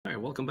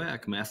right, welcome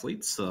back,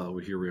 mathletes.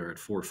 Here we are at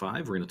 4.5.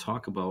 We're going to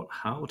talk about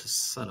how to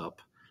set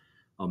up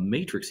a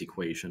matrix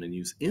equation and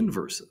use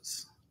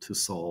inverses to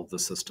solve the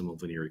system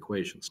of linear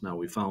equations. Now,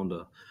 we found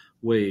a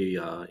way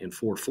in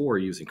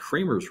 4.4 using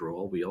Cramer's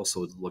rule. We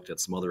also looked at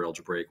some other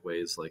algebraic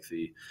ways like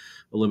the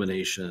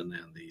elimination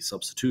and the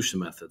substitution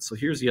method. So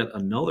here's yet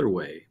another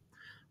way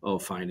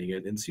of finding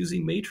it, and it's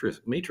using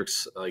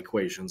matrix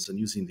equations and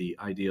using the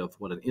idea of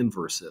what an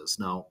inverse is.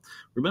 Now,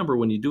 remember,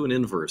 when you do an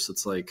inverse,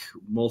 it's like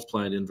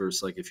multiply an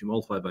inverse. Like if you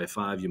multiply by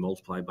 5, you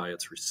multiply by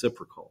its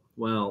reciprocal.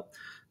 Well,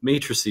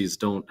 matrices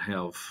don't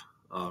have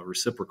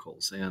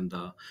reciprocals, and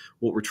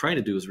what we're trying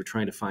to do is we're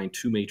trying to find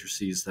two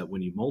matrices that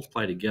when you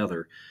multiply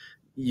together,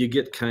 you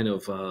get kind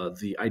of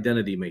the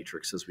identity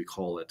matrix, as we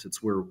call it.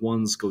 It's where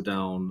ones go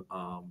down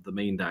the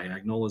main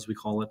diagonal, as we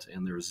call it,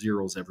 and there's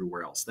zeros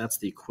everywhere else. That's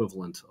the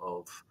equivalent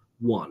of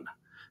 1.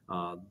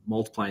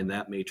 Multiplying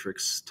that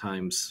matrix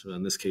times,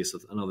 in this case,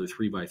 another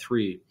 3 by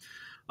 3,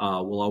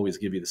 will always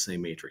give you the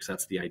same matrix.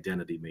 That's the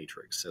identity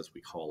matrix, as we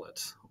call it.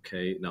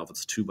 Okay. Now, if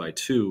it's 2 by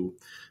 2,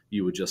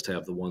 you would just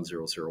have the 1,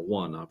 0, 0,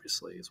 1,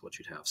 obviously, is what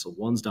you'd have. So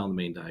 1's down the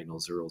main diagonal,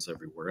 0's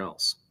everywhere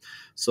else.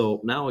 So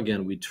now,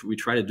 again, we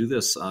try to do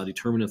this,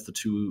 determine if the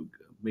two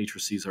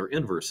matrices are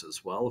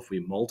inverses. Well, if we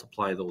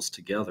multiply those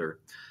together,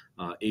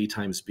 A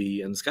times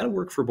B, and it's got to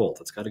work for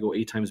both. It's got to go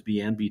A times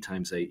B and B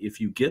times A.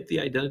 If you get the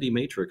identity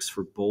matrix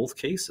for both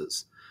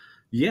cases,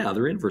 yeah,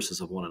 they're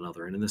inverses of one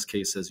another. And in this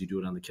case, as you do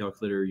it on the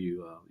calculator,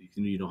 you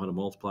know how to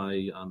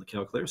multiply on the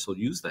calculator, so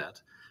use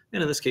that.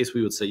 And in this case,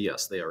 we would say,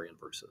 yes, they are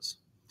inverses.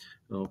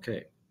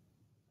 Okay,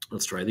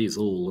 let's try these.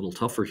 A little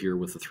tougher here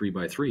with the 3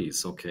 by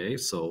 3s. Okay,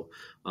 so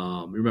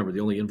remember,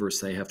 the only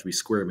inverse, they have to be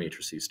square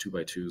matrices, 2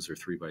 by 2s or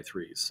 3 by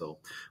 3s. So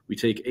we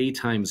take A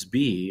times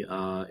B,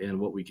 and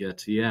what we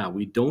get, yeah,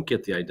 we don't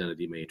get the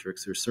identity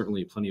matrix. There's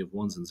certainly plenty of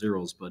 1s and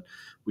 0s, but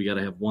we got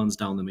to have 1s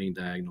down the main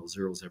diagonal,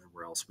 0s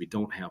everywhere else. We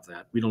don't have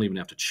that. We don't even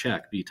have to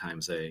check B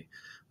times A.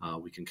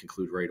 We can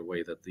conclude right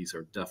away that these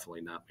are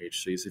definitely not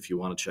matrices. If you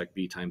want to check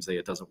B times A,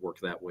 it doesn't work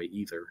that way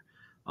either.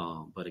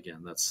 But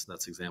again,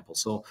 that's example.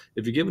 So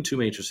if you're given two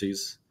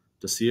matrices,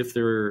 to see if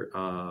they're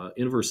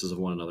inverses of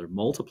one another,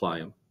 multiply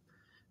them,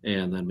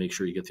 and then make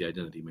sure you get the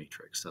identity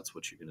matrix. That's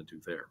what you're going to do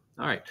there.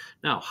 All right.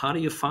 Now, how do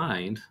you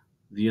find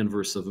the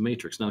inverse of a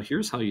matrix? Now,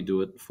 here's how you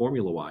do it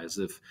formula-wise.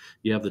 If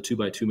you have the 2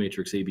 by 2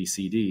 matrix A, B,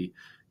 C, D,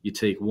 you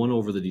take 1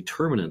 over the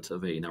determinant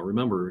of A. Now,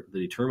 remember, the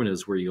determinant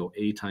is where you go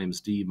A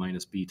times D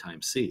minus B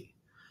times C.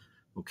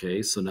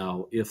 Okay, so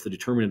now if the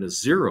determinant is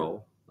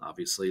 0,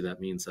 obviously, that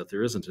means that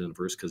there isn't an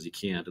inverse because you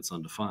can't, it's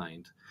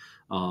undefined.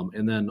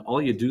 And then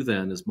all you do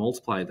then is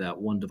multiply that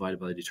 1 divided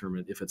by the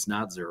determinant. If it's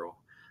not 0,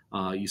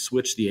 you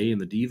switch the A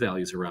and the D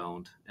values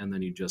around, and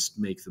then you just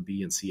make the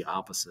B and C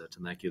opposite,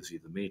 and that gives you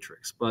the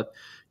matrix. But,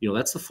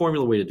 that's the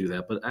formula way to do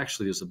that. But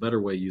actually, there's a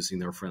better way using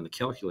their friend the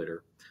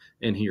calculator.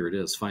 And here it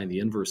is. Find the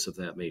inverse of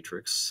that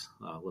matrix.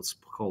 Let's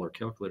call our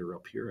calculator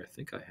up here. I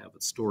think I have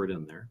it stored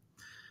in there.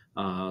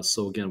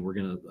 So again, we're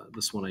going to,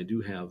 this one I do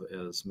have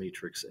as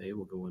matrix A.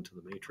 We'll go into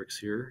the matrix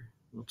here.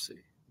 Oopsie,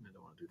 I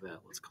don't want to do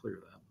that. Let's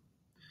clear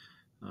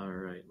that. All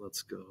right,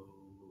 let's go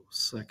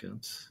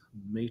second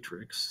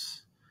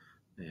matrix.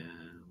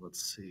 And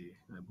let's see,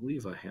 I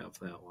believe I have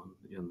that one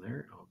in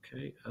there.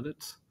 Okay,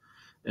 edit.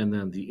 And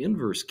then the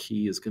inverse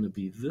key is going to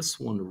be this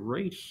one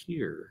right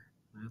here.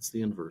 That's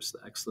the inverse, the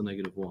x to the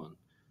negative 1.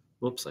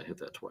 Whoops, I hit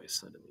that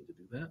twice. I didn't mean to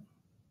do that.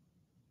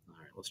 All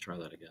right, let's try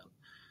that again.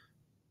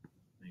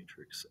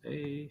 Matrix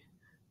A,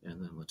 and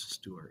then let's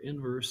just do our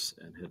inverse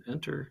and hit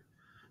enter.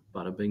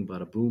 Bada bing,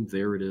 bada boom.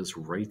 There it is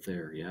right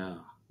there. Yeah,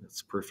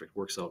 that's perfect.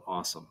 Works out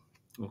awesome.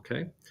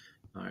 Okay.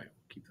 All right.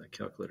 Keep that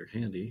calculator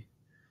handy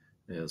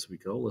as we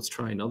go. Let's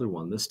try another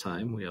one. This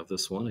time we have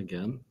this one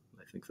again.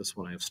 I think this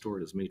one I have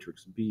stored as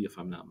matrix B, if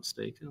I'm not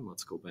mistaken.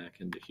 Let's go back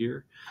into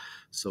here.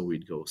 So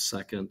we'd go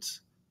second.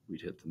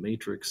 We'd hit the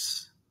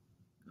matrix.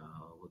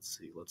 Let's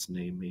see. Let's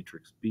name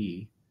matrix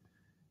B.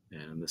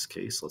 And in this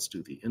case, let's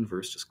do the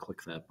inverse. Just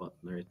click that button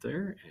right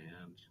there.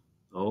 And,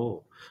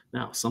 oh,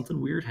 now something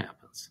weird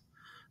happens.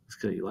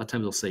 A lot of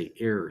times they'll say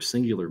error,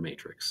 singular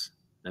matrix.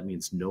 That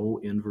means no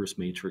inverse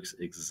matrix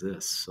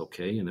exists,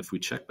 okay? And if we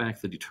check back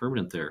the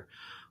determinant there,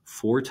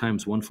 4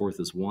 times 1/4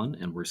 is 1,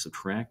 and we're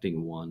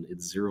subtracting 1,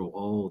 it's 0.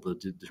 Oh, the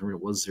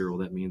determinant was 0.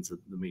 That means that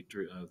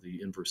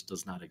the inverse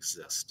does not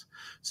exist.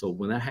 So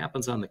when that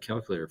happens on the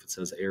calculator, if it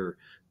says error,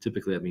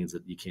 typically that means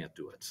that you can't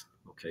do it.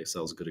 Okay, so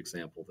that was a good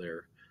example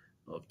there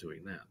of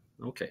doing that.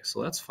 Okay,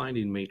 so that's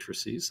finding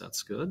matrices.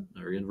 That's good.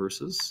 Or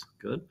inverses.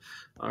 Good.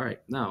 All right,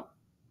 now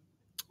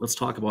let's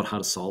talk about how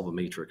to solve a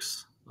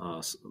matrix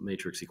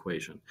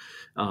equation.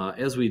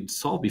 As we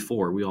solved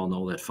before, we all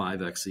know that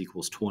 5x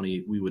equals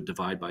 20. We would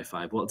divide by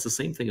 5. Well, it's the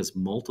same thing as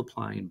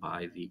multiplying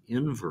by the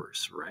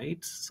inverse,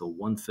 right? So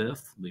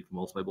 1/5. We can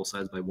multiply both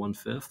sides by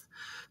 1/5.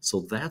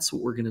 So that's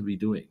what we're going to be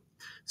doing.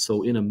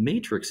 So in a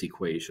matrix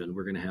equation,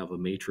 we're going to have a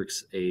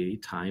matrix A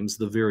times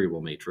the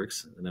variable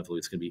matrix, and inevitably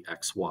it's going to be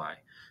xy,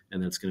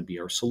 and that's going to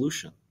be our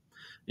solution.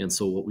 And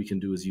so what we can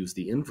do is use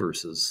the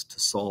inverses to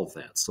solve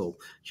that. So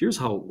here's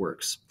how it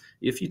works.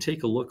 if you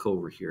take a look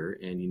over here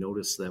and you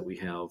notice that we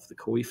have the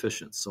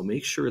coefficients, so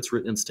make sure it's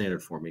written in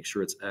standard form. Make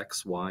sure it's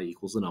x, y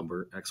equals a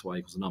number, x, y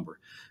equals a number.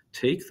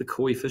 Take the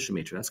coefficient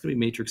matrix. That's going to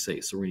be matrix A.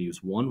 So we're going to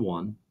use 1,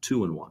 1,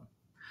 2, and 1.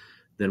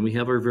 Then we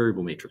have our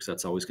variable matrix.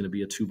 That's always going to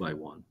be a 2 by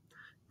 1.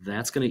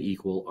 That's going to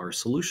equal our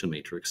solution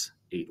matrix,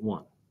 8,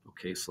 1.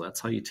 Okay, so that's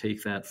how you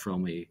take that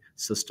from a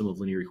system of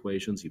linear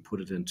equations. You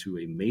put it into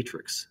a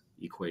matrix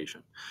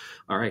equation.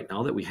 All right,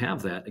 now that we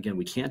have that, again,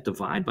 we can't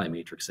divide by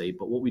matrix A,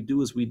 but what we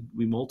do is we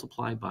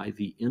multiply by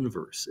the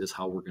inverse is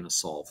how we're going to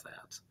solve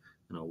that.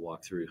 And I'll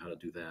walk through how to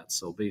do that.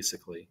 So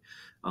basically,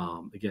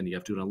 again, you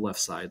have to do it on the left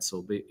side.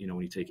 So, when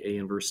you take A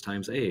inverse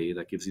times A,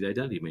 that gives you the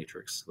identity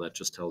matrix. So that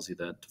just tells you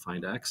that to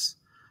find X,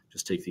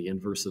 just take the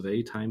inverse of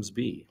A times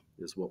B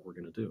is what we're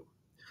going to do.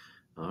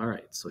 All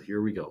right, so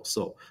here we go.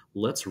 So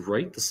let's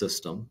write the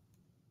system.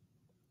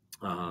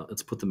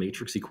 Let's put the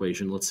matrix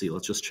equation. Let's see,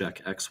 let's just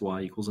check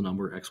xy equals a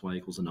number, xy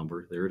equals a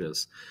number. There it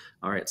is.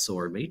 All right, so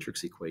our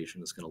matrix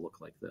equation is going to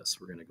look like this.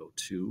 We're going to go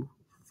 2,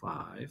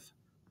 5,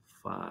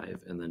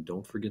 5, and then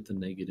don't forget the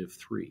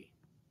 -3.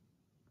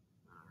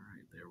 All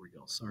right, there we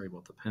go. Sorry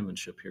about the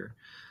penmanship here.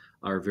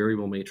 Our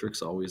variable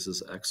matrix always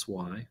is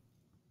xy,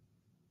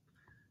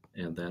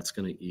 and that's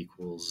going to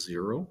equal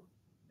 0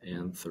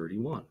 and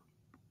 31.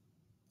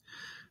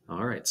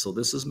 All right, so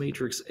this is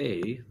matrix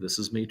A, this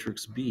is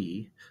matrix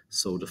B.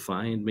 So to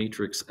find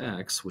matrix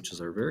X, which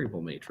is our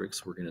variable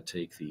matrix, we're going to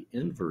take the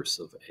inverse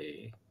of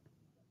A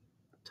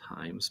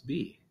times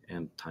B.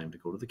 And time to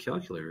go to the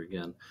calculator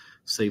again.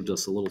 Saved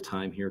us a little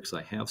time here because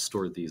I have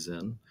stored these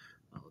in.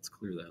 Let's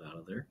clear that out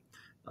of there.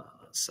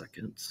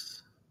 Second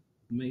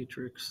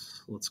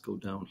matrix, let's go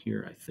down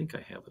here. I think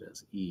I have it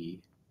as E.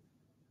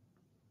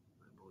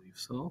 I believe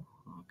so.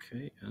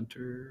 Okay,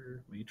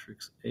 enter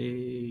matrix A,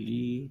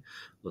 E.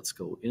 Let's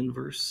go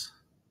inverse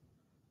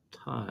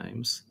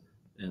times,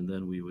 and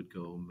then we would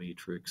go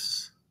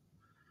matrix,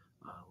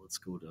 let's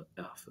go to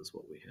F is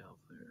what we have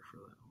there for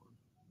that one.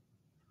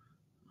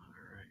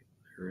 All right,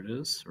 there it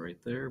is, right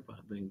there.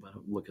 Bada bing,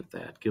 bada. Look at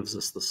that. Gives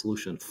us the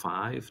solution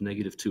 5,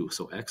 -2.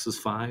 So X is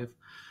 5,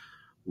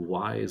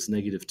 Y is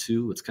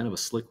 -2. It's kind of a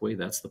slick way.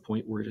 That's the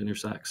point where it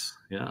intersects.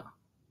 Yeah.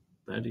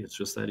 It's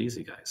just that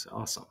easy, guys.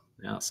 Awesome.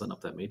 Yeah, setting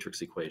up that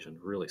matrix equation,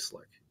 really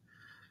slick.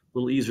 A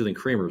little easier than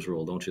Kramer's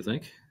rule, don't you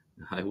think?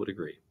 I would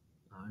agree.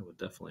 I would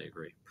definitely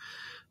agree.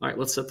 All right,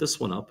 let's set this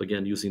one up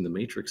again using the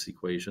matrix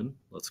equation.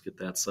 Let's get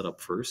that set up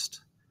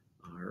first.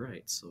 All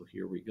right, so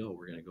here we go.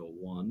 We're going to go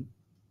 1,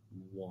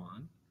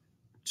 1,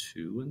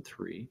 2, and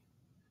 3.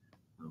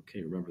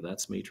 Okay, remember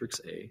that's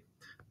matrix A.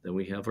 Then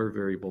we have our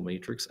variable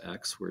matrix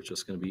X, where it's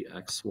just going to be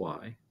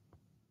XY.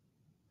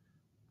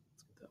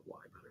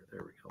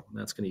 There we go. And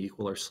that's going to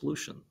equal our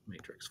solution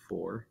matrix,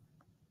 4,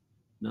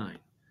 9.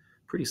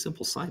 Pretty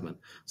simple assignment.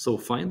 So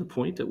find the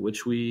point at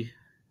which we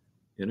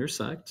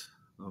intersect.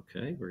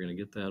 Okay, we're going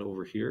to get that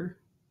over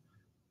here.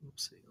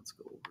 Oopsie, let's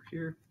go over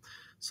here.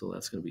 So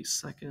that's going to be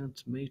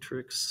second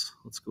matrix.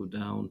 Let's go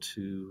down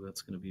to,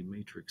 that's going to be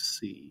matrix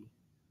C.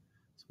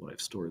 That's what I've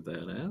stored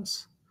that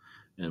as.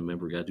 And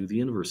remember, we got to do the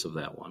inverse of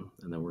that one.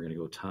 And then we're going to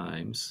go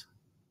times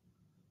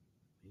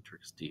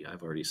matrix D.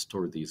 I've already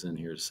stored these in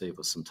here to save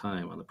us some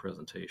time on the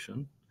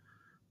presentation.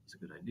 It's a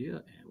good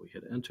idea. And we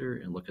hit enter,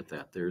 and look at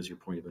that. There's your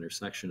point of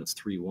intersection. It's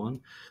 3,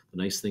 1. The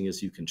nice thing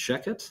is you can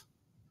check it.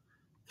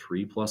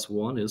 3 plus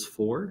 1 is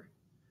 4,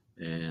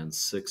 and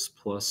 6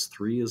 plus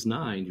 3 is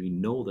 9. You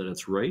know that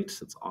it's right.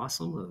 It's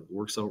awesome. It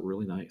works out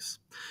really nice.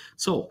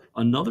 So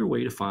another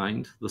way to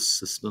find the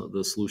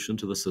solution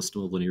to the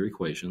system of linear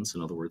equations,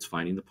 in other words,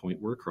 finding the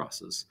point where it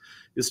crosses,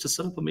 is to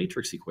set up a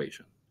matrix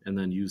equation and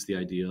then use the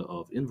idea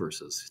of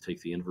inverses. Take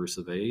the inverse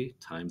of A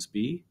times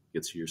B,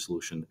 gets you your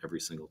solution every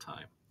single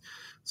time.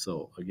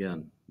 So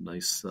again,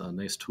 nice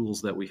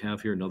tools that we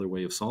have here. Another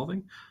way of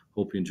solving.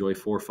 Hope you enjoy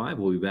 4-5.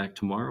 We'll be back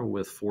tomorrow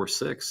with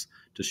 4-6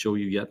 to show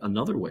you yet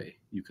another way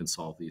you can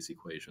solve these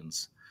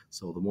equations.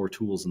 So the more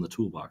tools in the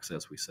toolbox,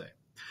 as we say.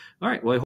 All right, well,